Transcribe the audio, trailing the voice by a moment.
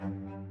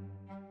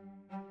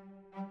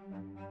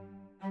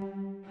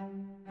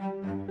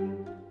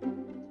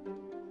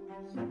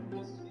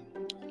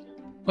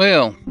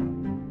Well,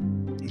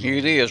 here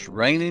it is,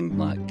 raining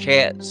like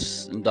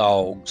cats and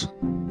dogs.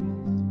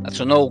 That's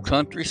an old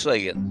country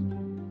saying.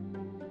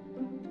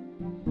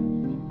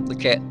 The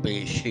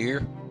catfish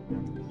here.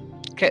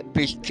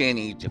 Catfish can't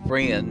eat your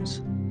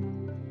friends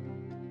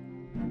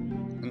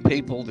and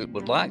people that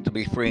would like to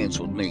be friends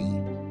with me.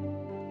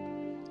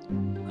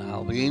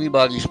 I'll be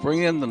anybody's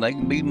friend and they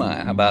can be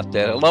mine. How about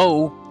that?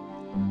 Hello?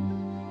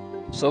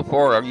 So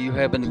far, are you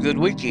having a good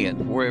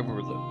weekend,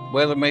 wherever the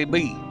weather may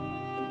be?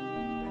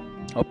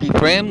 Hope your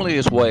family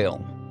is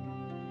well.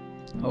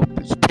 Hope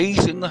it's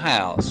peace in the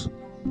house,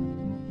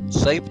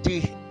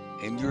 safety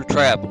in your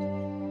travel.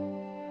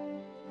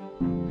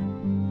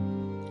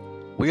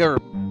 We are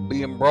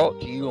being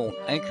brought to you on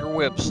Anchor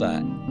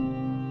website,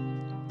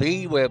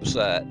 the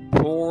website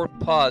for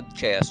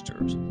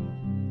podcasters.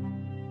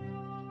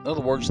 In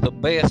other words, the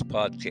best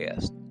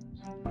podcasts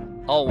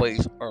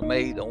always are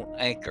made on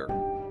Anchor.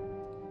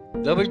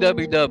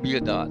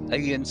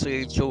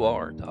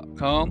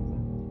 www.anchor.com.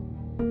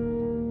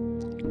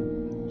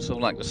 So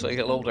I'd like to say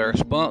hello to our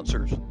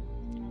sponsors,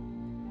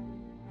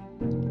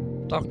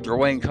 Dr.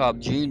 Wayne Cobb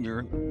Jr.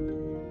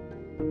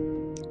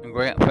 and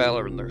Grant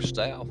Fowler and their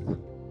staff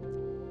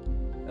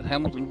at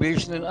Hamilton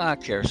Vision and Eye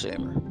Care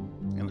Center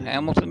in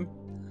Hamilton,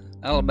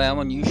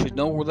 Alabama, and you should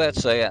know where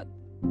that's at.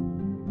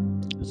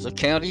 It's the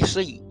county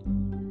seat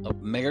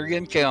of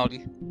Marion County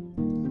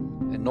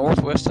in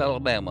northwest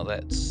Alabama.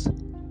 That's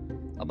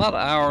about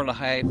an hour and a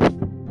half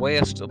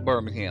west of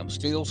Birmingham,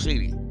 Steel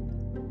City.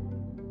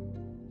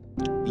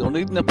 You'll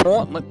need an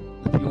appointment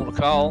if you want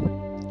to call.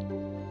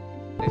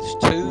 It's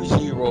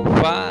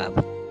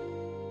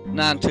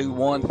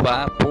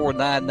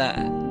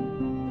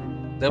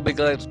 205-921-5499. They'll be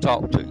glad to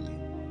talk to you.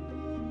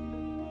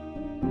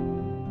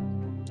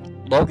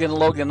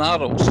 Logan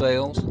Auto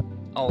Sales,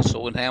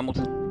 also in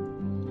Hamilton.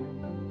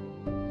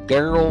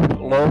 Daryl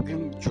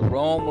Logan,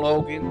 Jerome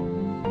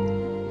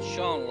Logan,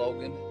 Sean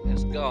Logan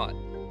has got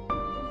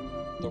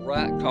the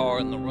right car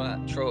and the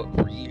right truck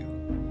for you.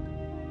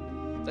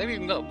 They've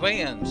even got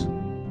vans.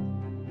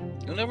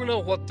 You'll never know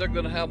what they're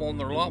going to have on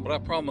their lot, but I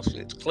promise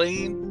you it's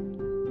clean,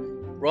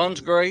 runs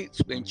great,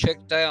 it's been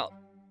checked out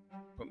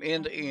from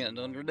end to end,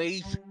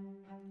 underneath,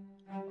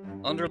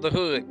 under the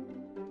hood.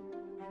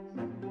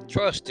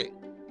 Trust it.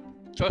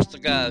 Trust the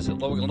guys at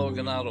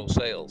Logan Auto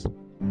Sales.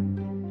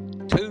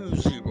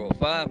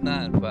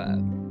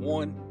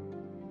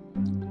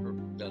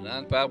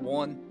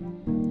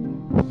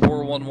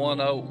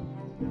 205-951-4110.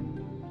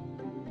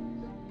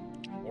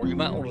 Or you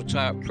might want to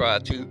try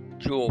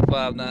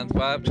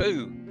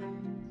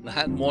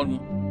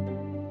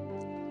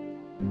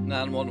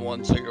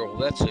 205-952-9110.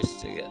 That's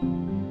just it.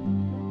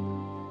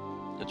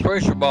 The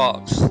Treasure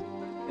Box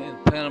in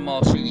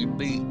Panama City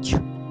Beach.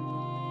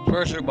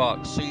 Treasure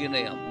Box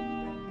C&M.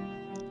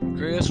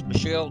 Chris,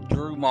 Michelle,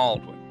 Drew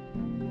Maldwin.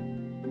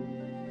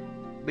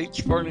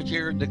 Beach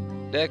furniture,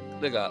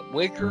 they got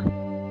wicker.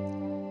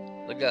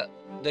 They got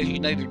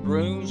designated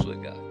rooms. They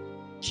got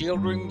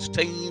children's,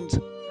 teens,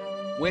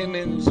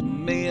 women's,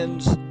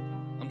 men's.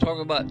 I'm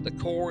talking about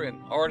decor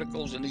and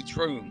articles in each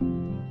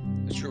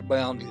room that you're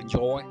bound to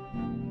enjoy.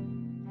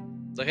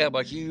 They have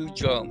a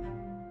huge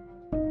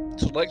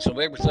selection of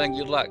everything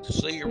you'd like to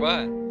see or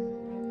buy.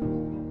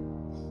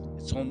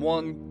 It's on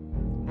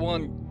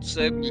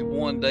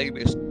 171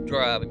 Davis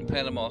Drive in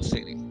Panama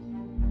City.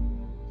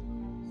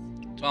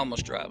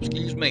 Thomas Drive,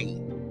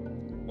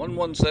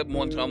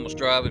 1171 Thomas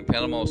Drive in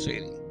Panama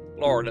City,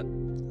 Florida.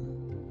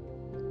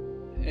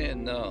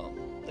 And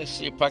let's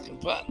see if I can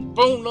find the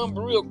phone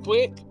number real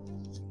quick.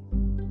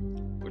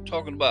 We're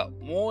talking about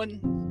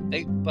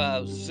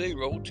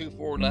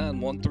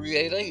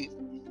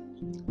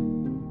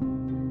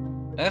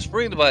 1-850-249-1388. Ask for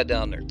anybody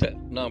down there,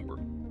 that number.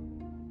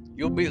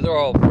 They're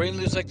all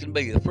friendly as they can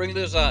be, as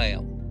friendly as I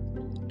am.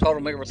 Taught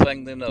them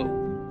everything they know.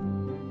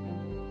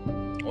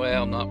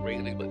 Well, not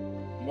really, but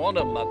one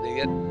of them I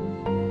did.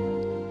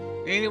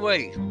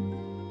 Anyway,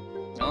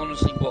 I want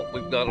to see what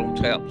we've got on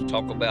tap to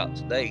talk about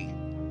today.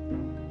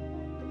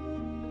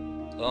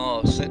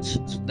 Since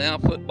it's now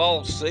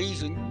football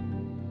season,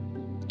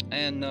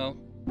 and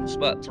it's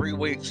about 3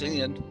 weeks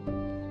in,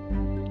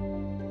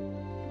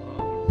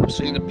 we've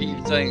seen a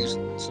few things.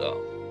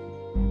 So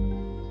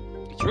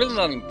it's really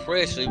not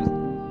impressive,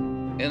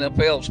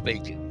 NFL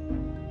speaking.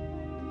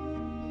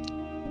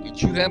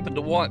 Did you happen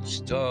to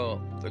watch the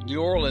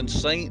New Orleans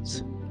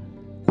Saints,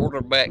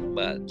 quarterbacked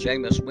by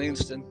Jameis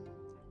Winston,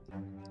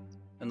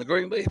 and the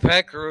Green Bay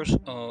Packers,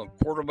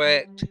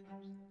 quarterbacked,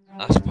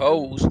 I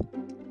suppose,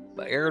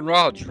 by Aaron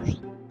Rodgers?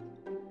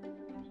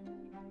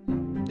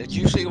 Did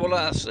you see what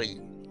I see?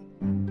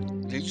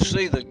 Did you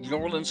see the New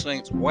Orleans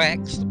Saints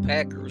wax the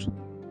Packers?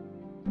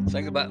 I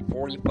think about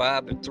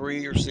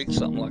 45-3 or 6,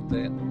 something like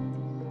that.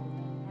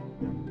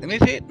 And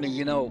it hit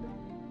me, and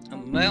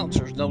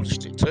announcers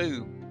noticed it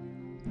too.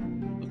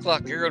 Looked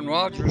like Aaron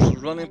Rodgers was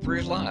running for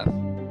his life.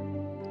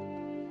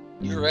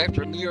 Year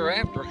after year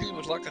after, he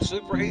was like a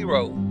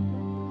superhero.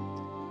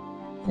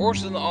 Of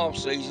course, in the off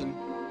season,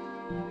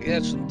 he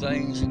had some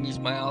things in his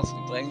mouth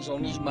and things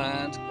on his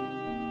mind.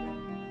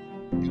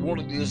 He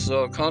wanted his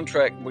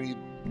contract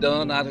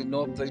done. I didn't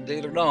know if they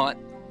did or not.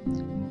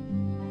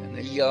 And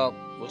he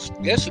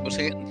he was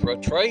hinting for a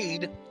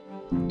trade,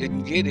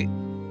 didn't get it,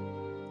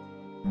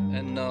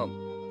 and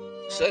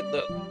said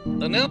the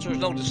announcers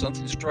noticed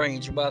something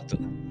strange about the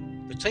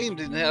team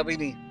didn't have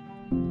any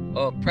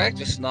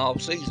practice in the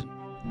off season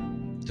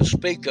to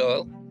speak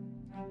of,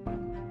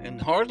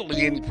 and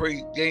hardly any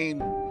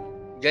pre-game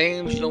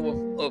games,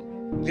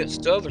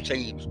 against other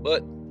teams.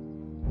 But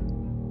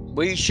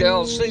we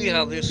shall see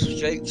how this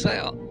shakes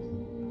out.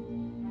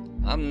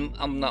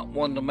 I'm not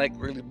one to make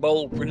really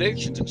bold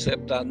predictions,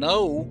 except I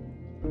know.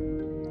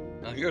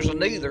 Now here's a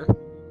neither.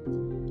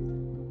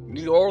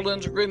 New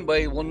Orleans or Green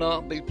Bay will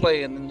not be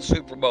playing in the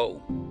Super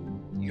Bowl.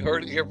 You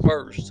heard it here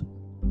first.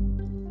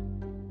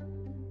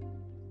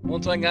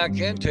 One thing I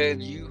can tell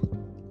you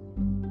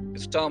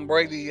is Tom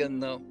Brady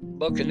and the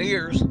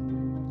Buccaneers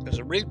is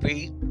a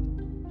repeat.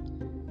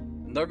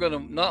 And they're going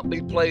to not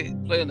be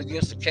playing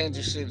against the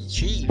Kansas City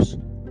Chiefs,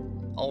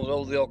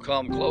 although they'll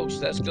come close.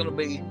 That's going to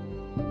be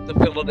the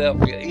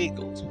Philadelphia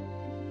Eagles.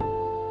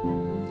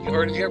 You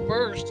heard it here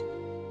first.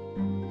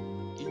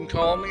 You can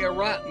call me or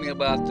write me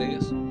about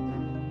this.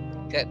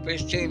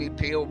 Catfish Cheney,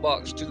 P.O.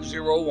 Box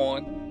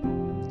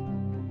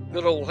 201,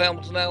 good old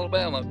Hamilton,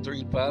 Alabama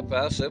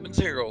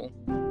 35570.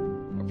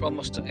 I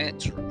promise to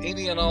answer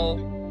any and all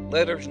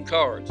letters and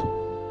cards. The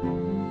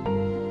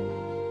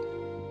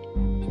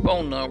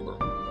phone number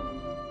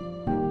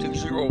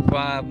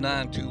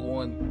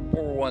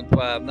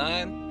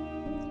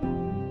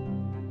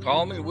 205-921-4159.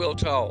 Call me, we'll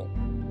talk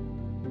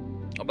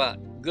about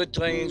good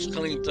things,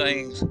 clean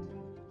things,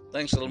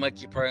 things that'll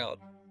make you proud.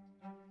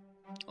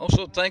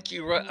 Also, thank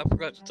you, I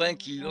forgot to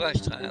thank you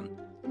last time,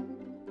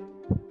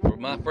 for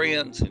my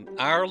friends in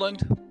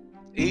Ireland,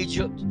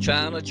 Egypt,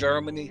 China,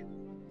 Germany,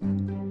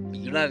 the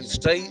United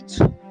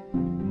States,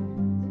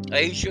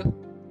 Asia,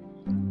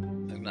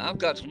 and I've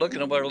got to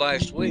looking over there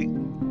last week.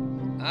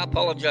 I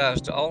apologize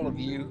to all of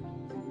you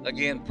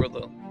again for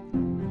the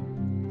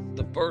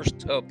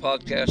first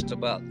podcast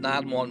about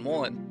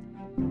 911,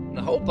 and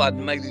I hope I'd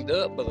made it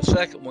up by the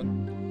second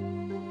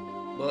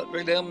one, but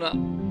really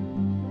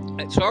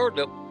it's hard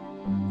to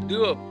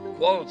do a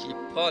quality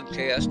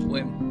podcast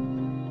where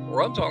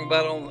I'm talking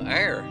about on the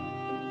air,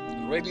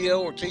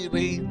 radio or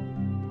TV,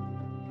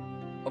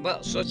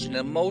 about such an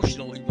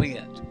emotional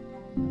event,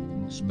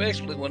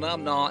 especially when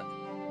I'm not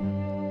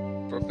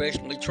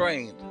professionally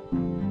trained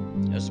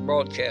as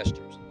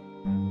broadcasters.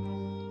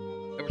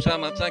 Every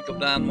time I think of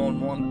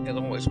 911, it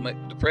always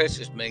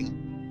depresses me.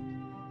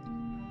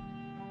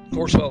 Of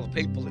course, all the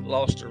people that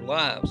lost their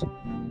lives,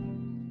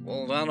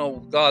 well, I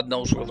know God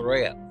knows where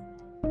they're at.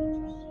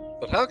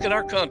 But how can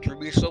our country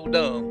be so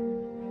dumb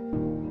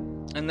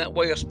in that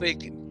way of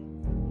speaking?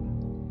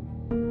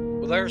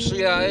 With our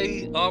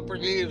CIA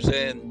operatives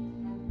and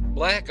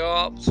black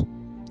ops,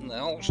 and they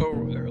also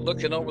are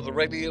looking over the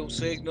radio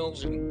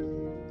signals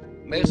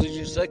and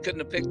messages, they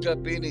couldn't have picked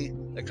up any,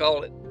 they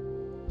call it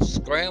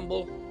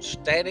scramble,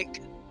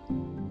 static,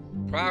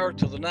 prior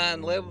to the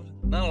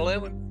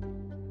 9/11.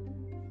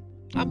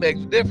 I beg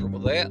to differ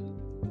with that.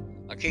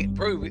 I can't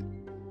prove it.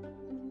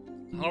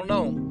 I don't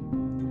know.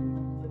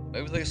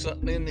 Maybe there's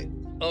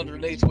something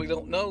underneath we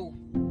don't know.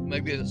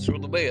 Maybe it's for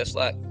the best,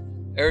 like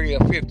Area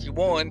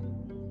 51,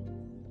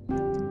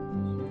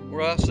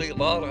 where I see a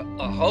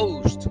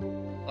host,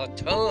 a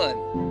ton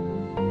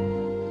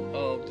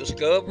of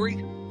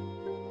Discovery,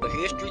 the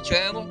History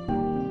Channel.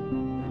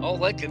 All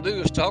they can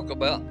do is talk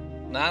about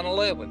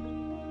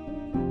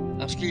 9/11.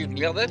 Excuse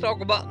me, yeah, they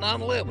talk about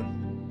 9/11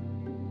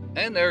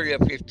 and Area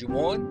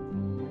 51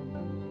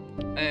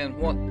 and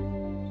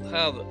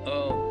how the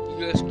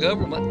U.S.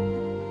 government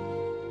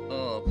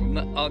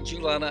from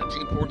July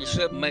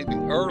 1947, maybe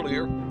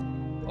earlier,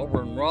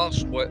 over in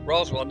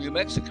Roswell, New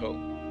Mexico,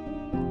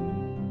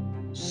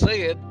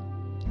 said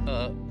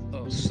a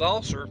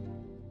saucer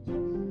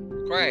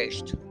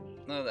crashed.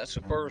 Now that's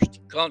the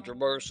first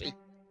controversy.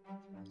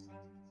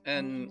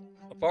 And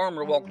a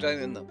farmer walked out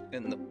in the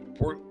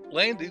port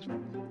landing,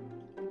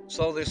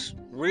 saw this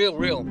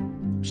real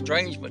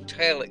strange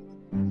metallic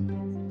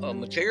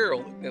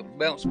material that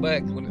bounced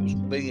back when it was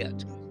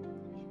bent.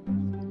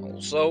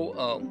 Also,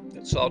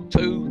 it saw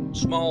two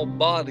small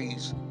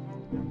bodies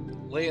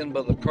laying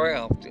by the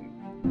craft,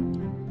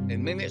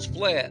 and minutes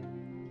flat,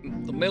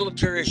 the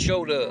military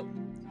showed up,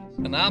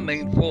 and I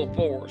mean full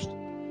force.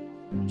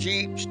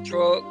 Jeeps,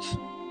 trucks,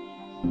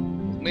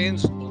 men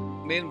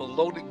with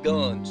loaded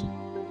guns,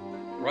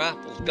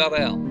 rifles got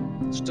out,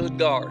 stood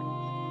guard,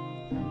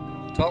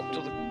 talked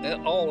to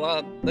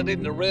they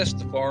didn't arrest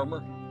the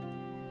farmer,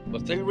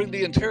 but they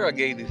really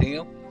interrogated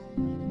him,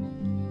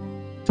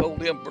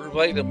 told him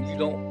verbatim, you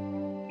don't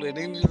let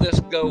any of this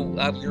go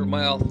out of your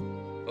mouth,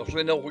 because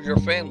we know where your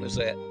family's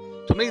at.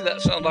 To me,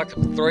 that sounds like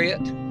a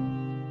threat.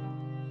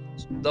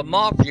 The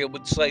mafia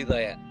would say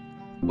that.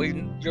 We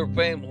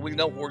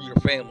know where your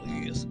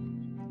family is.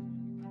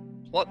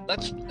 What?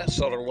 That's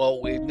sort of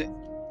low, isn't it?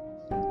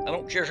 I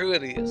don't care who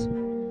it is.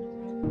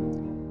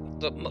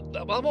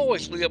 I've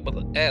always lived with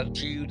an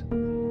attitude,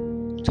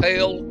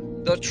 tell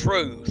the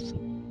truth.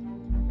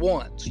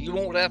 once. You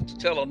won't have to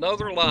tell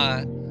another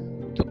lie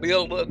to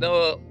build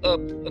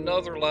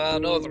another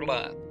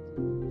lie.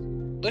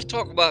 Let's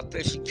talk about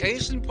this.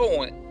 Case in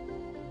point,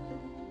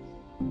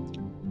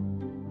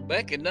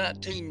 back in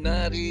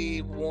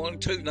 1991,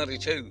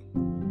 92,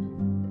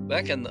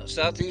 back in the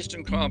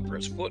Southeastern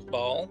Conference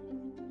football,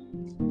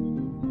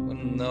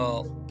 when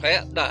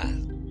Pat Dye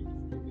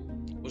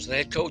was the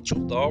head coach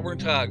of the Auburn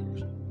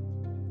Tigers,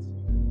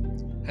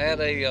 had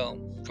a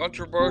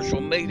controversial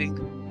meeting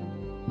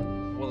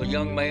with a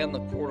young man, the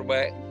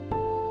quarterback.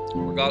 I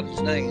forgot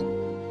his name.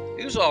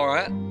 He was all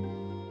right,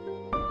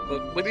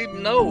 but we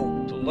didn't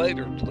know till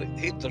later, till it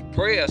hit the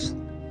press,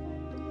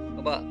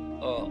 about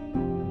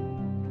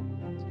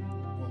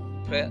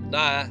Pat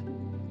Dye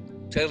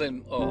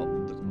telling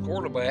the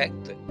quarterback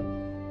that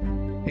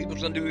he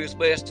was going to do his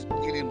best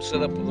to get him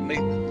set up with a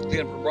meeting with the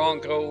Denver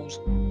Broncos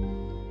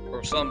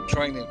or some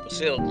training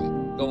facility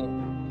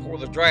going for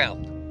the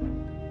draft.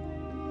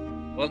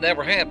 Well, it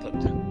never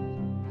happened.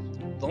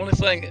 The only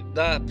thing that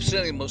Dye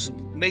sent him was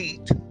some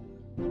meat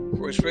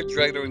for his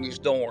refrigerator in his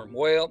dorm.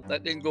 Well,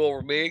 that didn't go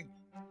over big.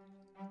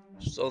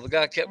 So the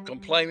guy kept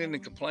complaining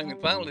and complaining.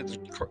 Finally,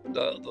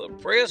 the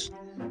press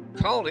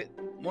called it.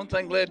 One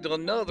thing led to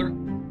another.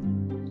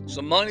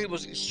 Some money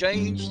was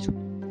exchanged.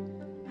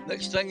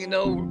 Next thing you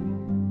know,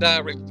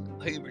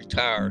 he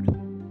retired.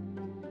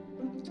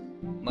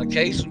 My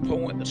case in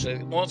point, I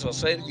said it once, I'll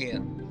say it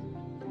again.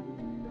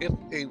 If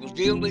he was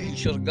guilty, he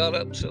should have got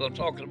up and said, I'm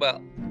talking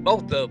about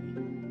both of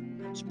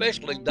them,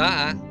 especially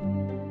Dye.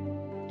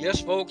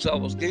 Yes, folks, I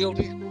was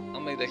guilty. I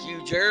made a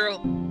huge error.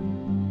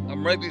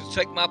 I'm ready to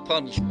take my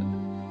punishment.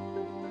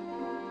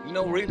 You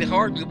know, really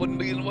hardly wouldn't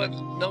be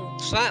no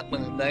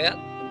excitement in that.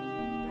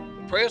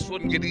 The press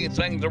wouldn't get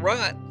anything to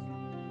write.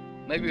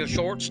 Maybe a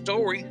short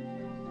story.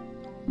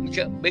 We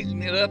kept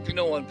beating it up,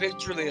 on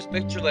picture this,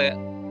 picture that,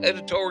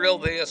 editorial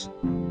this.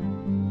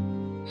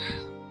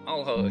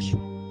 I'll hush.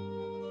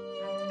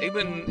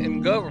 Even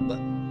in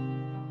government,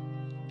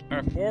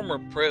 our former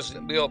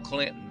President Bill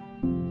Clinton,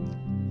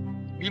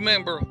 you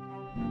remember,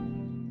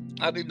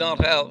 I did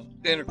not have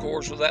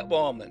intercourse with that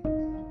woman,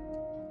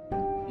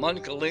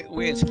 Monica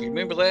Lewinsky.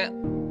 Remember that?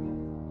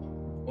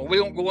 Well, we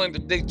don't go into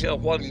detail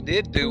what he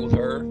did do with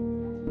her.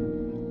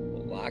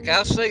 Like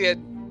I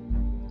said,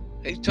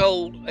 he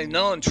told a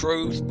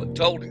non-truth, but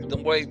told it the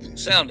way that it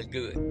sounded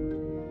good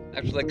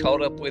after they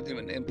caught up with him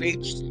and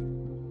impeached him.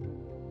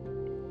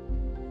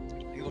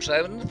 He was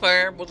having an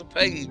affair with a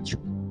page.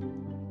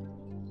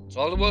 That's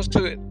all there was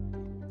to it.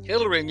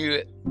 Hillary knew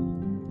it.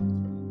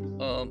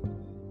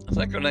 I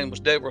think her name was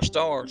Deborah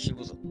Starr. She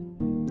was a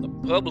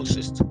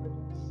publicist.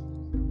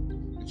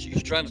 And she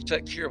was trying to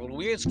take care of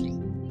Lewinsky.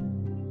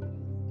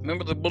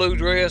 Remember the blue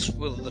dress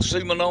with the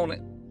semen on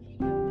it?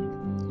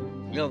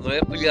 The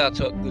FBI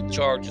took good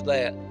charge of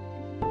that.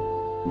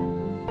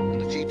 And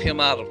to keep him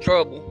out of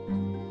trouble,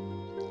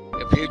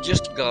 if he had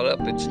just got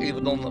up and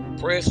even on the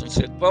press and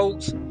said,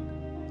 folks,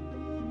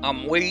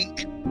 I'm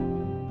weak.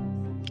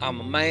 I'm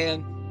a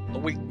man, a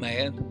weak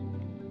man,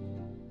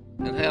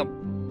 and have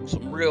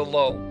some real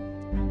low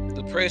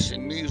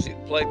depressing music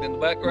played in the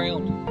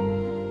background,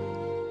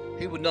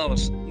 he would not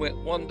have went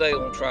one day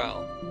on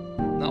trial.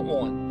 Not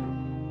one.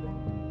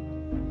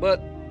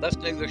 But that's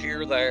neither here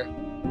nor there.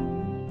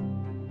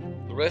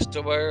 The rest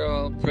of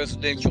our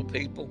presidential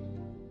people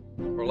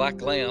are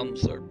like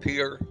lambs. They're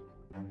pure.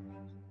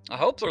 I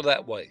hope they're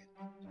that way.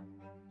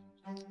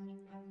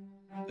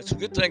 It's a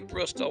good thing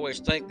for us to always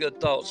think good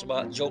thoughts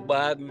about Joe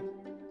Biden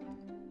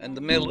and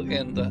the military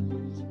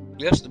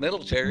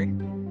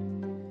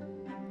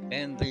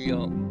and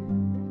the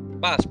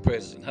vice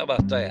president. How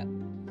about that?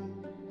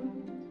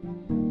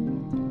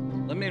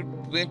 Let me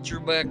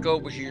venture back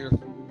over here,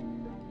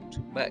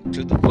 back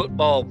to the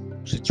football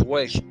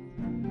situation.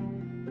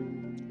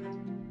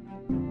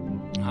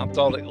 I've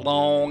thought it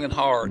long and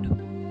hard.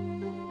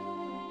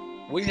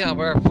 We have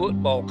our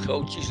football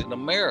coaches in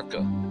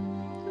America.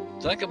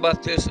 Think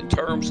about this in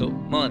terms of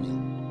money.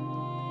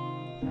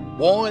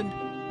 One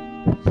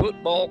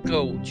football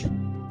coach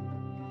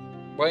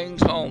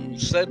brings home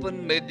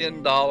 $7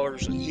 million a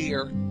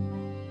year.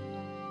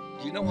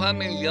 Do you know how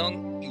many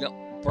young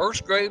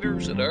first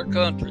graders in our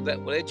country that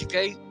would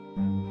educate?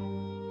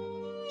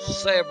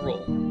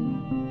 Several.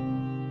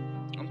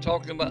 I'm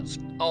talking about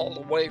all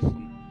the way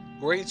from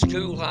grade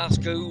school, high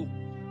school,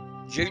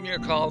 junior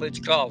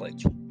college,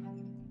 college.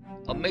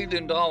 $1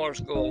 million go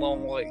a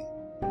long way.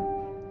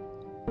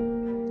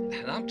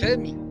 And I'm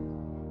telling you,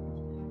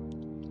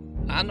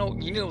 I know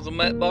the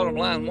bottom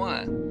line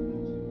why.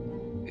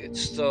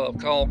 It's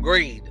called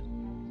greed.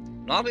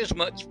 Not as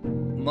much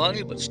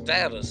money, but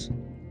status.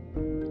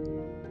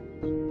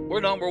 We're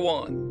number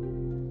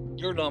one.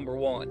 You're number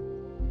one.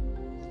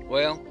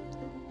 Well,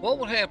 what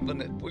would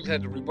happen if we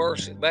had to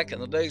reverse it back in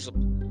the days of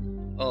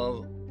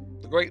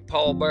the great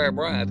Paul Bear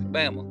Bryant at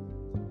Bama?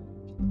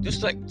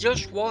 Just think,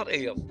 just what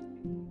if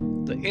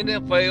the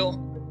NFL,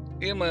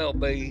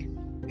 MLB,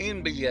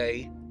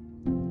 NBA,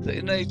 the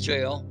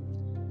NHL,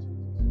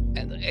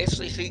 and the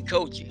SEC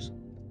coaches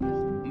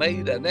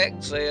made an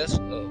excess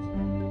of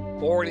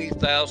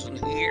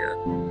 $40,000 a year.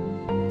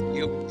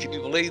 Can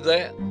you believe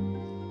that?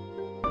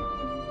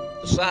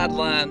 The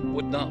sideline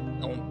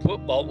on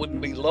football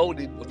wouldn't be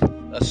loaded with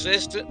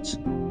assistants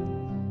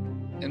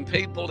and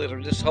people that are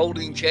just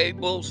holding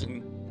cables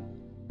and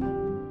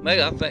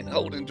maybe I think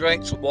holding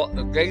drinks with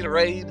a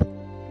Gatorade.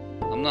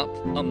 I'm not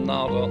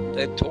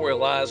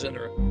editorializing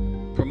or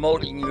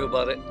promoting you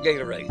about it.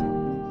 Gatorade.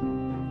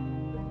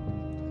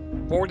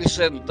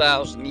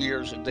 47,000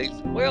 years of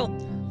these. Well,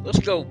 let's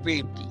go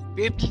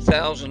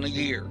 50,000 a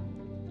year.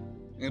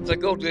 And if they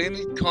go to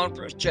any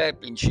conference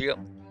championship,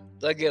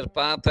 they get a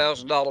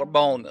 $5,000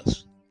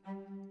 bonus.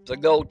 If they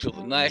go to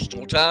the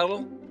national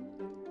title,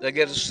 they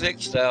get a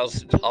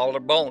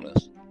 $6,000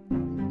 bonus.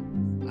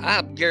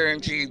 I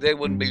guarantee there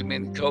wouldn't be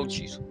many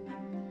coaches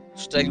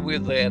stay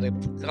with that if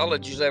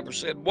colleges ever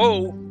said,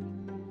 whoa,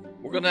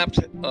 we're going to have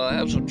to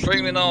have some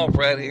trimming off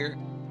right here.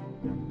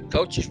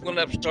 Coaches, we're going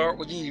to have to start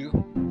with you.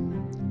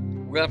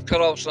 We're going to have to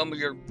cut off some of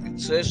your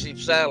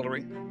excessive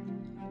salary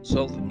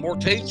so that more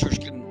teachers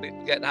can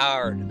get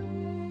hired.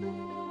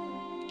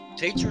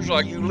 Teachers,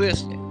 are you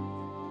listening?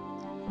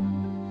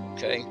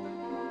 Okay.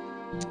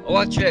 Oh,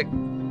 I checked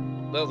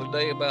the other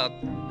day about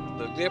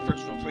the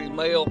difference between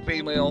male and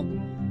female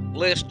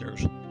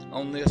listeners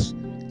on this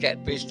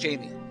Catfish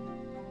Kenny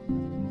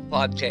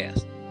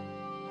podcast.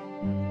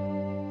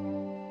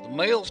 The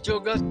male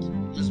still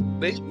is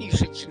beating you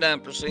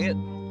 69%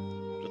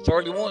 to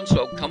 31%.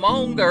 So come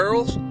on,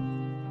 girls.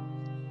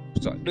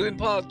 Start doing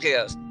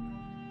podcasts.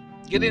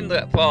 Get in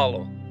that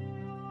follow.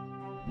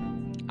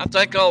 I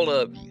thank all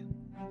of you.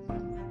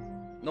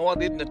 No, I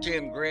didn't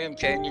attend Grand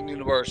Canyon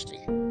University.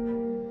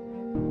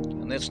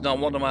 And that's not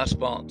one of my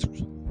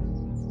sponsors.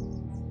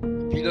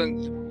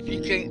 If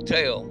you can't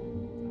tell,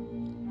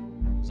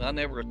 I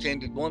never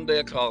attended one day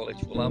of college.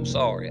 Well, I'm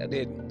sorry, I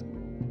didn't.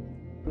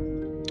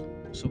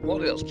 So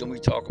what else can we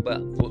talk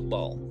about in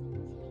football?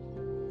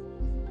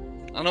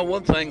 I know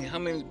one thing, how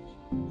many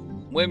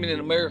women in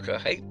America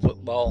hate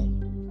football?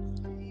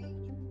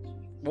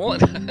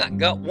 I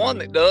got one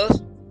that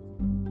does.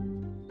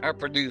 Our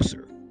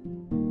producer.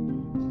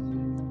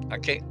 I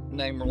can't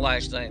name her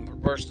last name. Her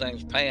first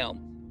name's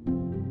Pam.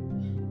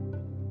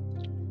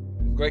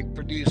 Great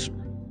producer.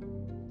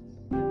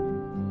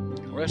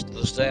 The rest of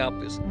the staff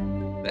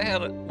they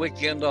had a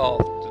weekend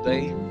off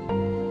today.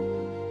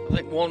 I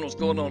think one was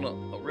going on a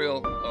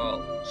real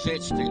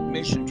sensitive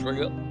mission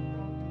trip.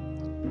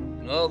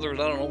 And others,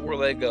 I don't know where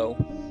they go.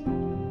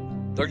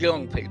 They're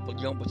young people,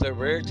 but they're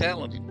very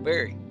talented,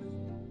 very.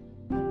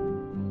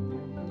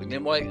 But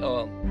anyway,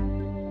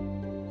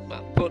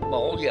 about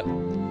football, yeah.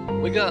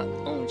 We got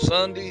on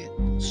Sunday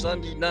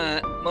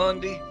night,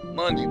 Monday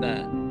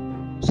night,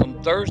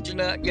 some Thursday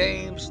night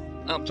games.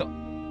 I'm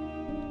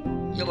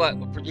talking, like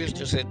the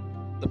producer said,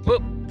 the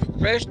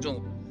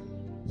professional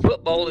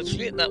football is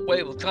getting that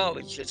way with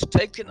college. It's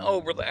taking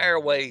over the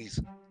airways.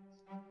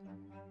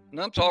 And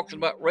I'm talking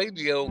about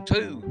radio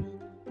too.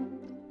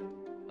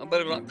 I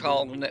better not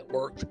call the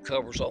network that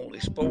covers only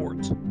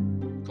sports,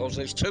 because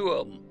there's two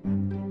of them.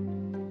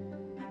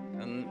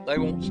 And they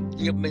won't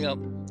give me a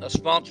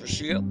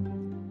sponsorship.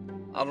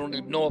 I don't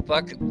even know if I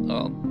could, I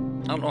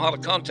don't know how to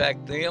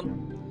contact them.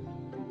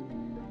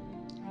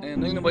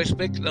 And anyway,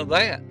 speaking of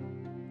that,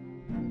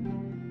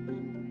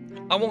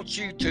 I want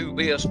you to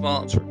be a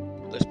sponsor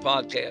for this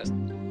podcast.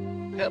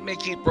 Help me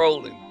keep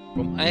rolling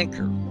from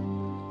Anchor,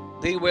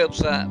 the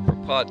website for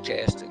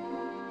podcasting.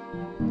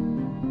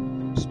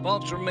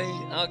 Sponsor me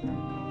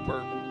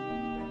for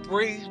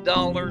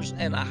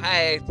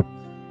 $3.50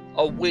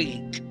 a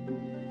week.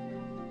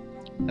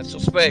 That's a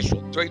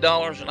special,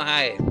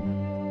 $3.50.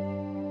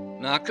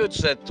 Now, I could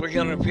say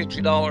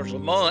 $350 a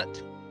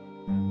month.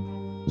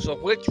 So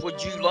which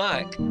would you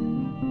like?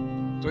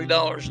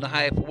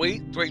 $3.50 a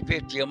week,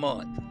 $3.50 a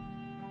month.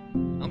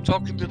 I'm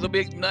talking to the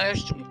big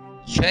national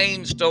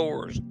chain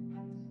stores.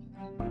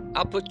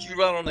 I'll put you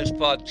right on this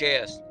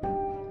podcast.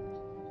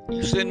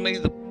 You send me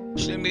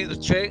the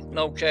check,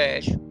 no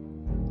cash.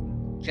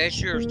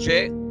 Cashier's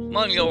check,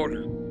 money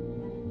order.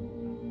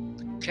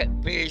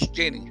 Catfish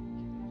Kenny,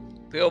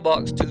 P.O.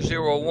 Box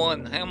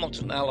 201,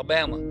 Hamilton,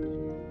 Alabama,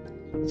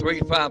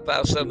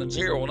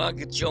 35570, and I'll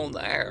get you on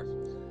the air.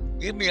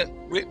 Give me a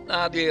written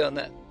idea in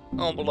that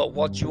envelope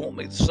what you want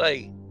me to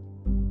say.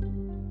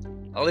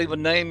 I'll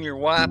even name your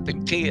wife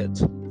and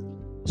kids.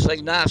 Say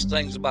nice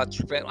things about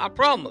your family. I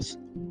promise.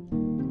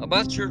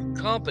 About your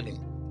company.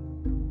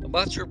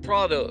 About your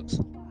products.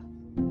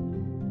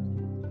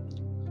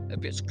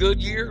 If it's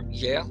Goodyear,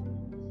 yeah.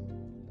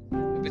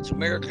 If it's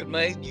American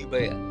made, you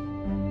bet.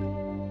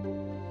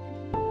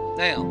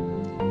 Now,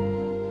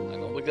 I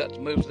know we got to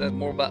move to that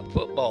more about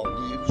football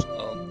news.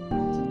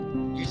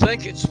 You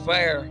think it's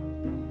fair?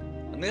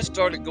 And this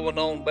started going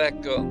on back,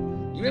 you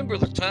remember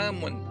the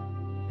time when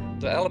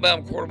the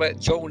Alabama quarterback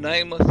Joe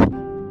Namath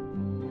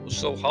was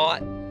so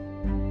hot?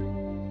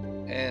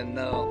 And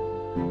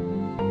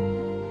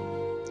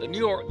the New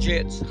York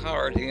Jets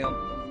hired him.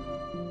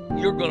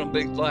 You're going to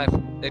be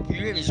laughing. If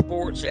you're any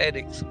sports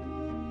addicts,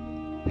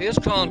 his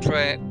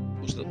contract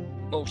was the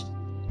most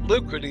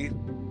lucrative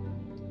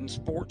in the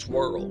sports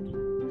world.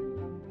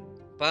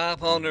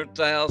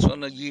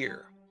 $500,000 a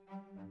year.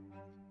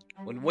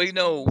 When we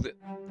know that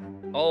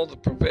all the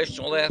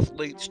professional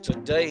athletes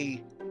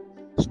today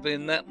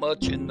spend that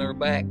much in their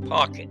back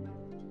pocket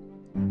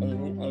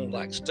on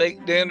like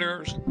steak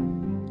dinners,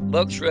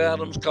 luxury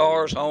items,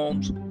 cars,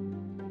 homes.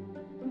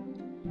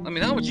 I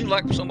mean, how would you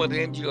like for somebody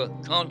to hand you a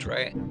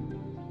contract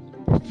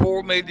for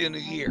 $4 million a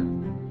year?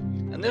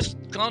 And this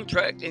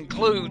contract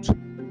includes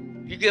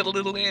you get a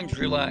little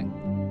injury like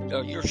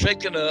you're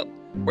shaking up,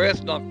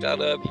 breath knocked out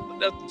of you, but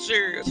nothing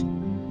serious,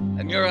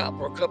 and you're out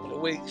for a couple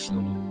of weeks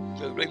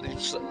to really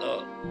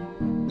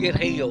get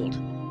healed,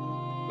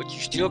 but you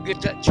still get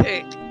that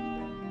check.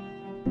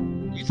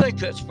 You think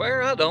that's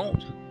fair? I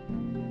don't.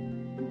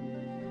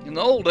 In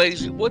the old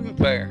days, it wasn't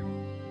fair,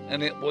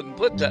 and it wasn't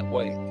put that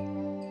way.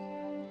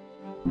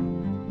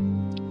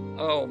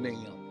 Oh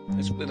man,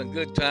 it's been a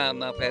good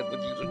time I've had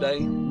with you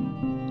today.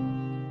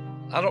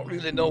 I don't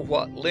really know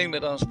what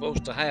limit I'm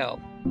supposed to have.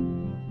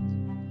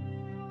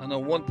 I know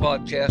one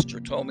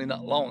podcaster told me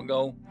not long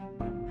ago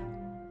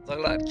they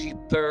like to keep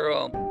their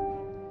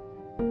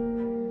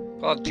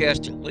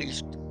podcast at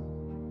least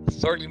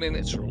 30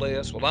 minutes or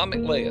less. Well, I'm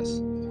at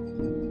less.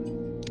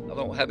 I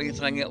don't have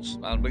anything else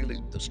I really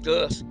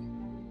discuss.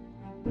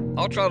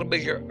 I'll try to be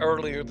here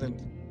earlier than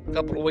a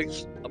couple of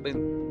weeks. I've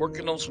been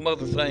working on some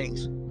other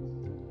things.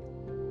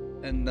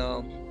 And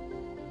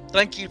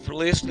thank you for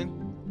listening.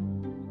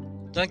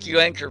 Thank you,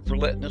 Anchor, for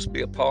letting us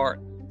be a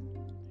part.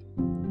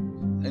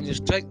 And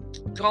just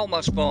call my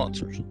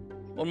sponsors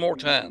one more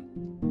time.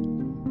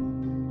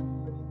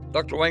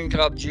 Dr. Wayne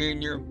Cobb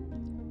Jr.,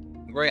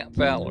 Grant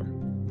Fowler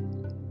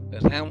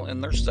at Hamilton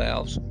and their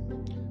staffs,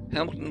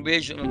 Hamilton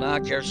Vision and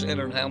Eye Care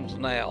Center in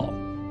Hamilton Owl.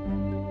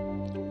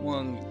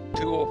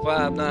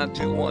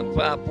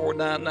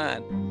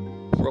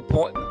 1-205-921-5499 for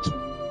appointments.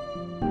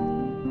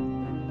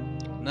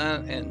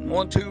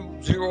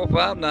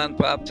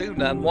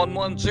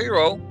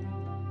 1-205-952-9110.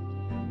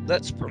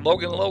 That's for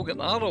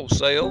Logan Auto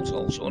Sales,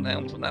 also in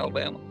Hamilton,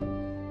 Alabama.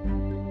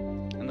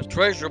 And the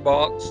Treasure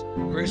Box,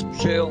 Chris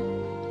Michelle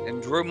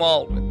and Drew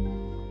Maldwin.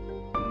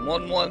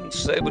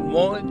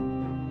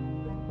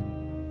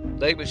 1171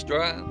 Davis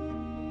Drive,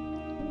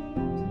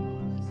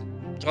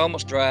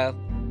 Thomas Drive,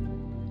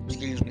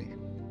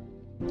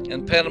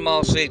 in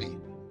Panama City.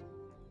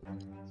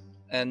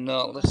 And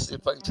let's see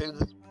if I can do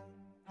this.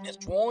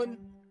 It's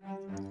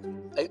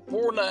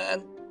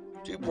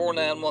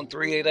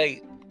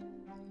 1-849-249-1388.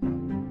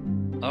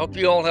 I hope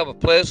you all have a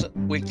pleasant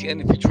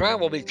weekend. If you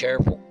travel, be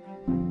careful.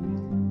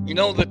 You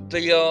know that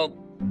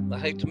I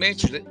hate to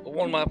mention it, but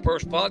one of my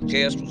first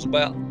podcasts was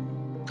about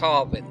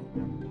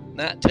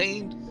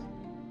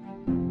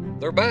COVID-19.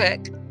 They're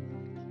back.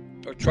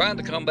 They're trying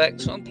to come back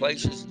some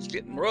places. It's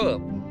getting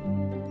rough.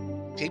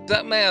 Keep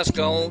that mask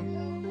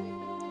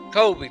on.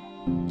 COVID,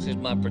 says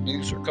my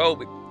producer,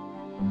 COVID.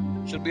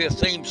 Should be a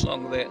theme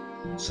song of that.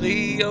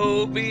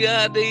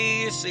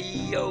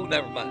 COVID, CO,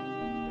 never mind.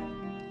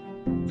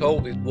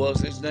 COVID was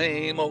his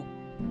name. Oh,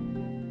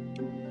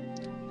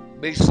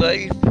 be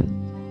safe.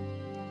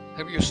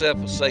 Have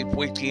yourself a safe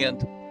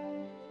weekend.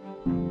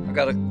 I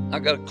got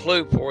a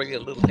clue for you, a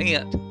little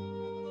hint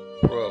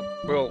for a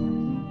real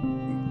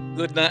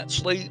good night's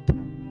sleep.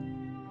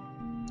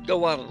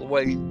 Go out of the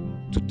way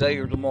today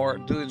or tomorrow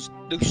and do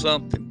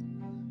something,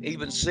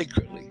 even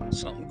secretly,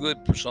 something good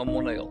for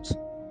someone else.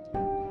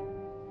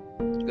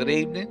 Good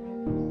evening.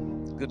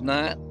 Good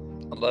night.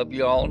 I love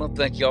you all, and I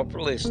thank y'all for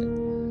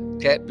listening.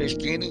 Catfish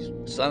Kenny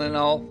signing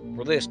off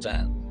for this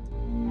time.